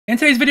In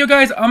today's video,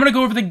 guys, I'm going to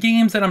go over the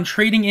games that I'm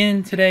trading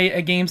in today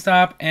at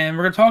GameStop, and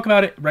we're going to talk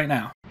about it right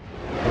now.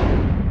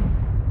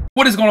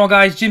 What is going on,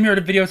 guys? Jim here at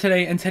the video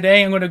today, and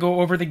today I'm going to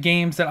go over the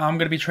games that I'm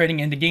going to be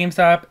trading into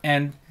GameStop,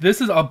 and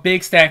this is a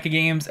big stack of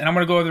games, and I'm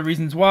going to go over the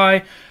reasons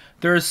why.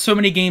 There's so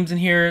many games in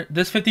here.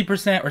 This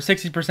 50% or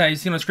 60% you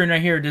see on the screen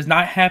right here does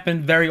not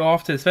happen very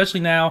often,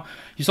 especially now.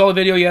 You saw the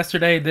video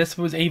yesterday. This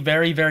was a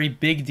very, very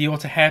big deal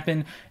to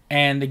happen,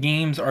 and the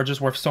games are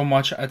just worth so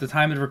much at the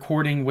time of the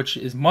recording, which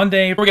is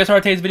Monday. Before we get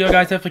started today's video,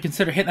 guys, definitely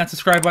consider hitting that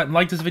subscribe button,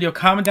 like this video,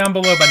 comment down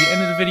below by the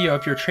end of the video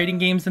if you're trading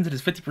games into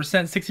this 50%,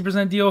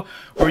 60% deal,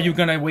 or are you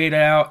going to wait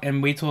out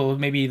and wait till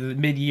maybe the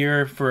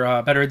mid-year for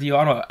a better deal.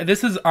 I don't know.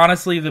 This is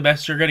honestly the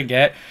best you're going to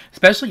get,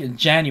 especially in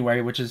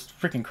January, which is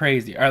freaking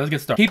crazy. All right, let's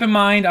get started. Keep in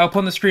mind, I'll put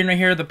on the screen right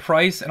here the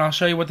price, and I'll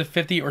show you what the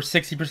 50 or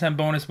 60%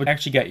 bonus would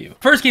actually get you.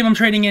 First game I'm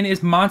trading in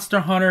is Monster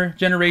Hunter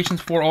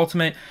Generations 4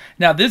 Ultimate.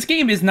 Now, this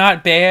game is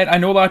not bad. I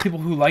know a lot of people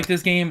who like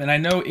this game, and I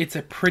know it's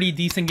a pretty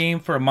decent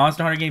game for a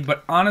Monster Hunter game,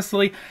 but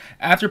honestly,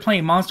 after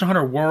playing Monster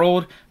Hunter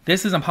World,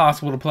 this is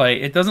impossible to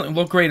play. It doesn't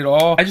look great at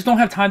all. I just don't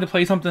have time to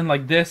play something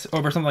like this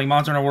over something like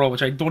Monster Hunter World,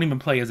 which I don't even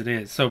play as it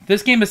is. So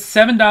this game is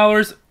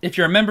 $7. If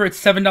you're a member,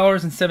 it's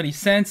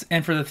 $7.70,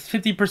 and for the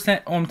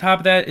 50% on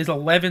top of that is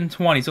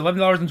 $11.20. So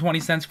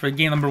 $11.20 for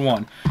game number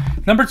one.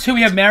 Number two,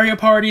 we have Mario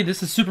Party.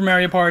 This is Super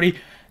Mario Party.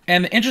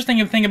 And the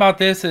interesting thing about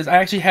this is I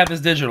actually have this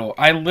digital.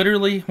 I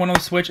literally went on the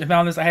Switch and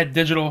found this. I had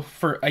digital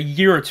for a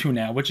year or two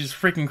now, which is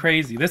freaking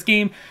crazy. This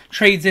game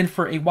trades in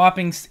for a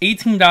whopping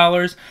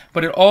 $18,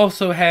 but it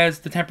also has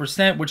the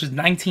 10%, which is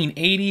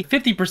 $19.80.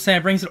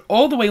 50% brings it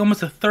all the way almost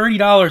to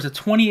 $30 at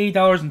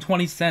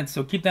 $28.20.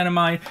 So keep that in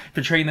mind if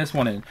you're trading this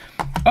one in.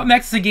 Up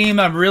next is a game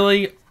I'm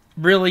really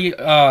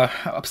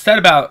upset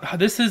about.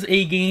 This is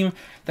a game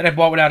that I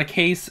bought without a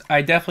case.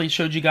 I definitely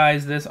showed you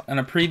guys this in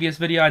a previous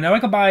video. I know I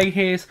could buy a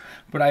case,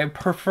 but I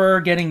prefer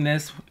getting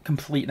this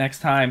complete next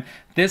time.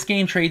 This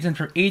game trades in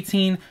from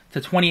 $18 to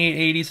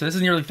 $28.80, so this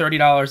is nearly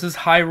 $30. This is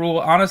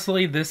Hyrule.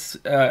 Honestly, this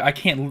I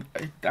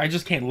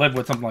just can't live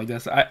with something like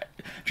this.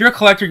 If you're a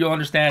collector, you'll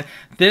understand.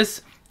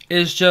 This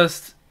is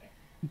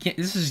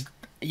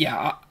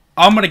yeah.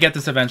 I'm gonna get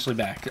this eventually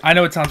back. I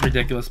know it sounds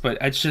ridiculous, but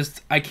it's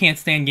just I can't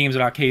stand games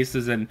without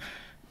cases, and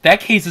that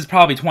case is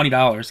probably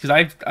 $20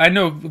 because I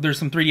know there's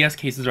some 3DS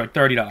cases that are like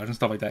 $30 and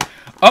stuff like that.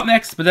 Up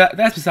next, but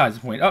that's besides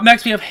the point. Up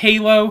next, we have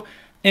Halo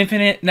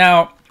Infinite.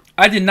 Now,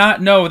 I did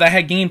not know that I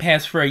had Game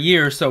Pass for a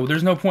year, so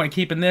there's no point in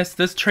keeping this.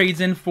 This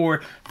trades in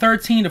for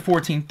 $13 to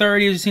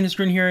 $14.30, as you see on the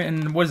screen here,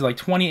 and what is it, like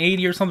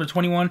 $20.80 or something, or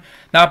 $21?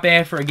 Not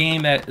bad for a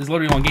game that is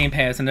literally on Game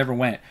Pass and never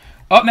went.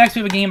 Up next, we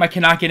have a game I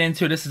cannot get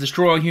into. This is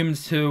Destroy All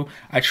Humans 2.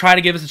 I try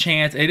to give this a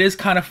chance. It is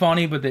kind of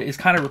funny, but it's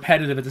kind of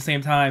repetitive at the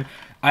same time.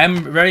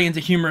 I'm very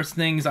into humorous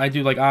things. I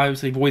do, like,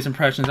 obviously, voice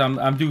impressions.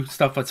 I'm do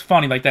stuff that's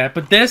funny like that.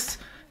 But this,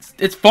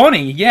 it's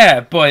funny,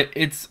 yeah, but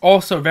it's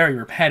also very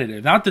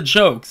repetitive. Not the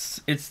jokes.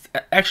 It's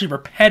actually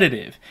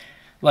repetitive.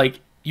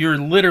 Like, you're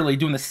literally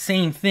doing the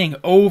same thing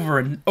over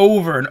and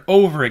over and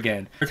over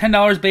again. For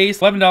 $10 base,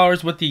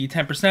 $11 with the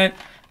 10%, and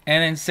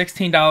then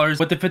 $16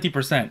 with the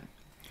 50%.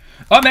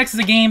 Up next is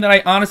a game that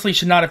I honestly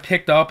should not have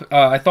picked up.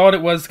 I thought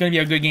it was going to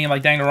be a good game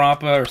like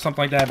Danganronpa or something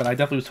like that, but I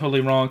definitely was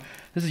totally wrong.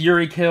 This is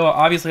Yuri Kill.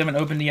 Obviously, I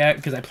haven't opened it yet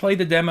because I played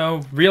the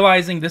demo,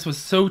 realizing this was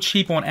so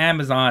cheap on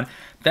Amazon.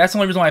 That's the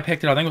only reason why I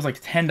picked it up. I think it was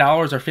like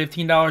 $10 or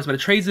 $15, but it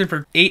trades in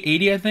for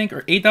 $8.80, I think,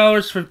 or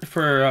 $8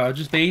 for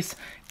just base,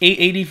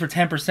 $8.80 for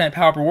 10%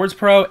 Power Up Rewards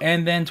Pro,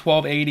 and then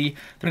 $12.80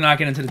 to not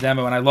get into the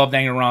demo. And I love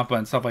Danganronpa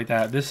and stuff like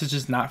that. This is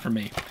just not for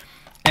me.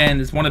 And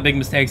it's one of the big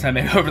mistakes I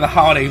made over the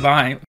holiday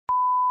buying.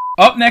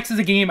 Up next is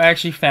a game I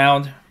actually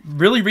found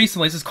really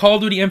recently. This is Call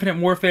of Duty Infinite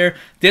Warfare,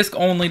 disc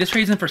only. This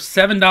trades in for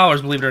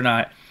 $7, believe it or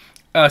not.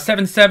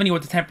 $7.70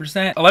 with the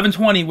 10%,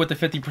 $11.20 with the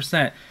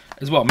 50%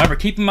 as well. Remember,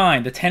 keep in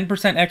mind, the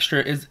 10%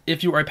 extra is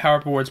if you are a Power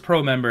Up Rewards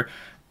Pro member,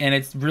 and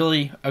it's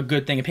really a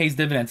good thing. It pays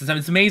dividends.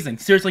 It's amazing.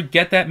 Seriously,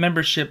 get that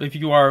membership if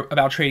you are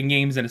about trading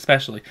games, and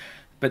especially.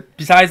 But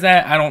besides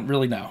that, I don't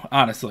really know,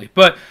 honestly.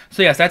 But,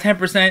 so yes, that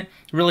 10%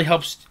 really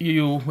helps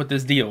you with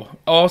this deal.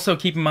 Also,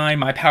 keep in mind,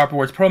 my Power Up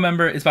Rewards Pro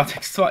member is about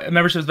to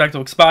membership is about to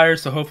expire,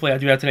 so hopefully I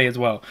do that today as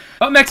well.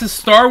 Up next is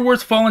Star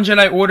Wars Fallen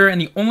Jedi Order, and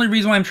the only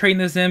reason why I'm trading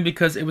this in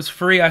because it was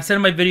free. I said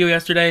in my video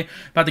yesterday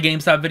about the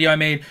GameStop video I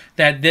made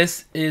that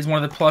this is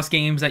one of the plus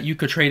games that you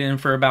could trade in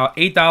for about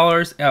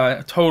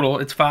 $8 total.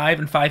 It's $5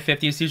 and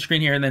 $5.50. You see the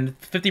screen here, and then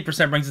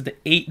 50% brings it to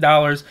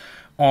 $8.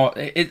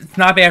 It's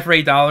not bad for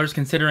 $8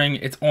 considering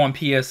it's on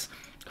PS5.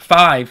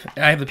 I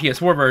have the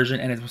PS4 version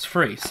and it was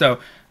free. So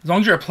as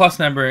long as you're a Plus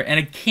member, and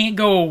it can't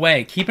go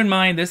away. Keep in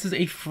mind, this is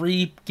a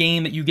free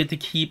game that you get to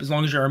keep as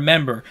long as you're a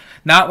member.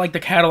 Not like the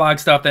catalog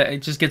stuff that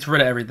it just gets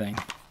rid of everything.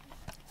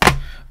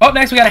 Up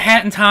next, we got a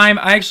Hat in Time.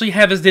 I actually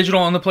have this digital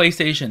on the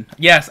PlayStation.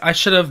 Yes, I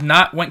should have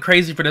not went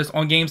crazy for this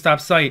on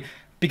GameStop site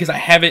because I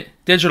have it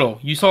digital.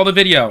 You saw the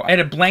video. I had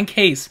a blank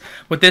case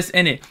with this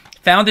in it.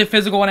 Found it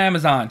physical on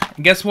Amazon.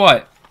 And guess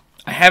what?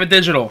 I have it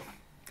digital.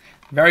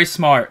 Very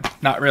smart.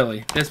 Not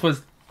really. This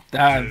was...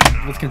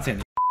 let's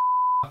continue.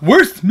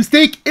 Worst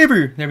mistake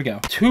ever. There we go.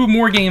 2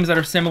 more games that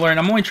are similar, and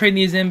I'm only trading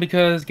these in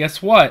because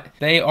guess what?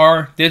 They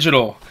are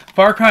digital.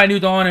 Far Cry New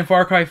Dawn and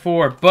Far Cry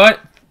 4, but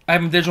I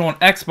have them digital on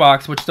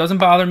Xbox, which doesn't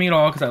bother me at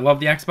all because I love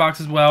the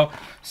Xbox as well.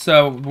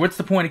 So what's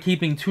the point of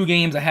keeping 2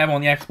 games I have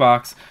on the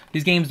Xbox?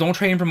 These games don't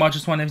trade in for much.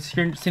 This one, I've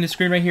seen the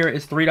screen right here,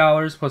 is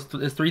 $3 plus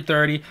is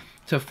 $3.30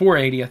 to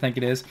 $4.80, I think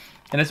it is.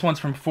 And this one's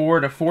from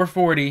 $4 to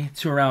 $4.40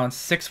 to around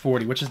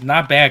 $6.40, which is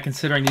not bad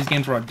considering these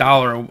games were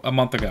 $1 a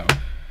month ago.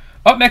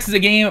 Up next is a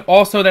game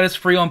also that is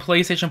free on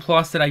PlayStation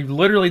Plus that I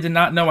literally did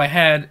not know I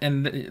had,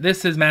 and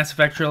this is Mass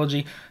Effect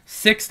Trilogy.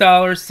 $6,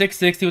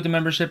 $6.60 with the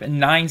membership,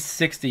 and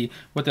 $9.60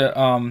 with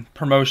the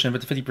promotion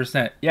with the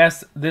 50%.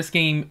 Yes, this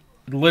game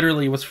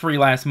literally was free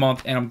last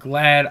month, and I'm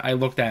glad I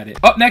looked at it.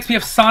 Up next, we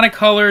have Sonic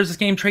Colors. This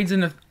game trades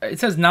in, it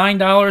says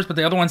 $9, but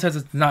the other one says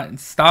it's not in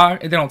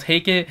stock. They don't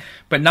take it,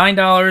 but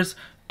 $9.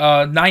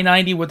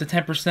 $9.90 with the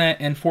 10%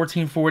 and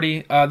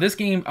 $14.40. This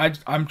game, I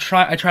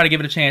try to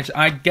give it a chance.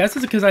 I guess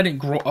it's because I didn't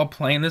grow up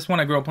playing this one.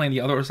 I grew up playing the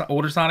other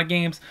older Sonic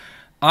games.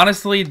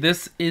 Honestly,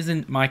 this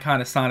isn't my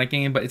kind of Sonic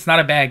game, but it's not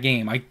a bad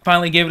game. I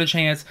finally gave it a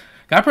chance.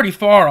 Got pretty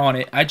far on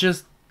it. I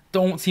just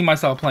don't see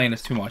myself playing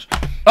this too much.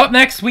 Up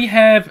next, we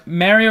have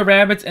Mario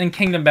Rabbids and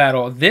Kingdom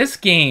Battle. This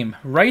game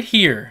right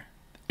here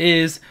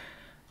is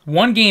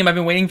one game I've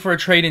been waiting for a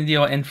trade-in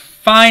deal, and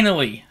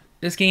finally,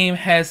 this game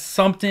has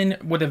something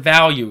with a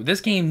value. This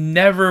game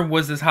never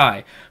was this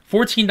high.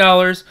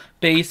 $14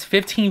 base,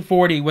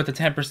 $15.40 with the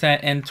 10%,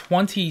 and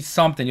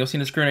 20-something. You'll see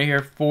on the screen right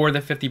here for the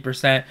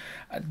 50%.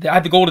 I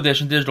have the gold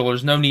edition digital.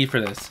 There's no need for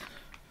this.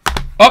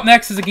 Up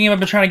next is a game I've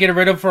been trying to get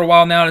rid of for a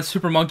while now. It's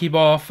Super Monkey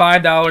Ball.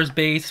 $5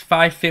 base,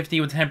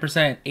 $5.50 with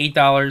 10%,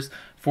 $8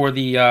 for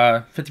the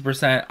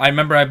 50%. I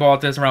remember I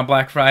bought this around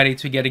Black Friday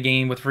to get a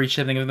game with free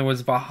shipping. It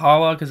was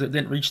Valhalla because it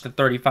didn't reach the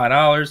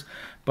 $35.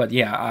 But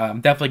yeah,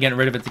 I'm definitely getting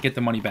rid of it to get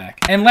the money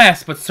back. And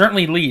last, but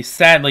certainly least,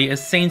 sadly,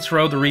 is Saints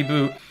Row, the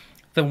reboot.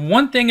 The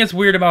one thing that's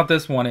weird about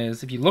this one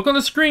is, if you look on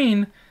the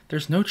screen,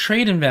 there's no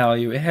trade-in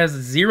value. It has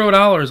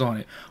 $0 on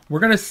it.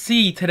 We're going to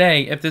see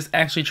today if this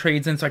actually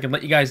trades in, so I can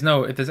let you guys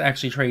know if this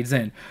actually trades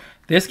in.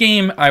 This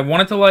game, I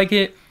wanted to like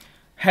it.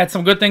 Had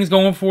some good things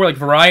going for, like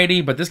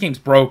variety, but this game's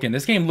broken.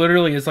 This game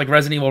literally is like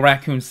Resident Evil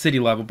Raccoon City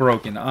level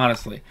broken,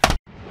 honestly.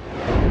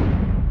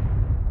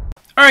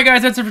 Alright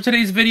guys, that's it for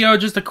today's video.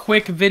 Just a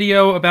quick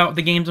video about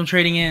the games I'm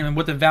trading in and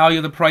what the value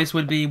of the price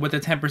would be with the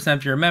 10%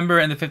 if you're a member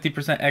and the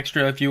 50%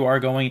 extra if you are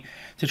going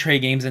to trade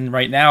games in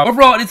right now.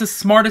 Overall, it is the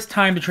smartest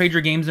time to trade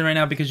your games in right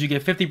now because you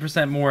get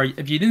 50% more.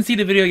 If you didn't see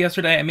the video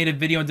yesterday, I made a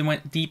video and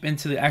went deep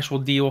into the actual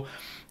deal.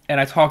 And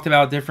I talked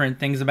about different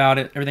things about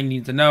it, everything you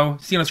need to know.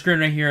 See on the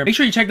screen right here. Make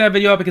sure you check that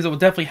video out because it will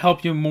definitely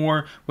help you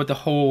more with the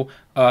whole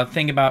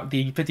thing about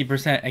the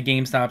 50% at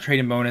GameStop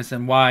trade-in bonus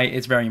and why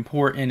it's very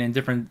important and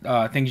different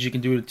things you can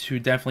do to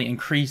definitely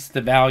increase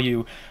the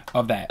value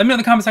of that. Let me know in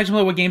the comment section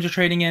below what games you're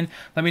trading in.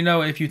 Let me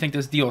know if you think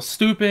this deal is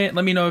stupid.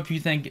 Let me know if you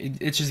think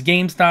it's just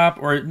GameStop,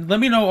 or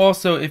let me know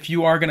also if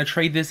you are going to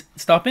trade this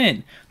stuff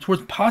in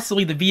towards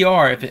possibly the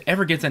VR if it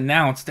ever gets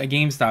announced at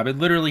GameStop. It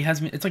literally has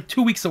been, it's like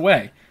 2 weeks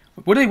away.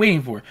 What are they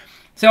waiting for?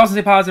 Stay awesome,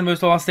 stay positive,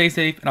 most of all, stay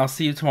safe, and I'll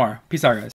see you tomorrow. Peace out, guys.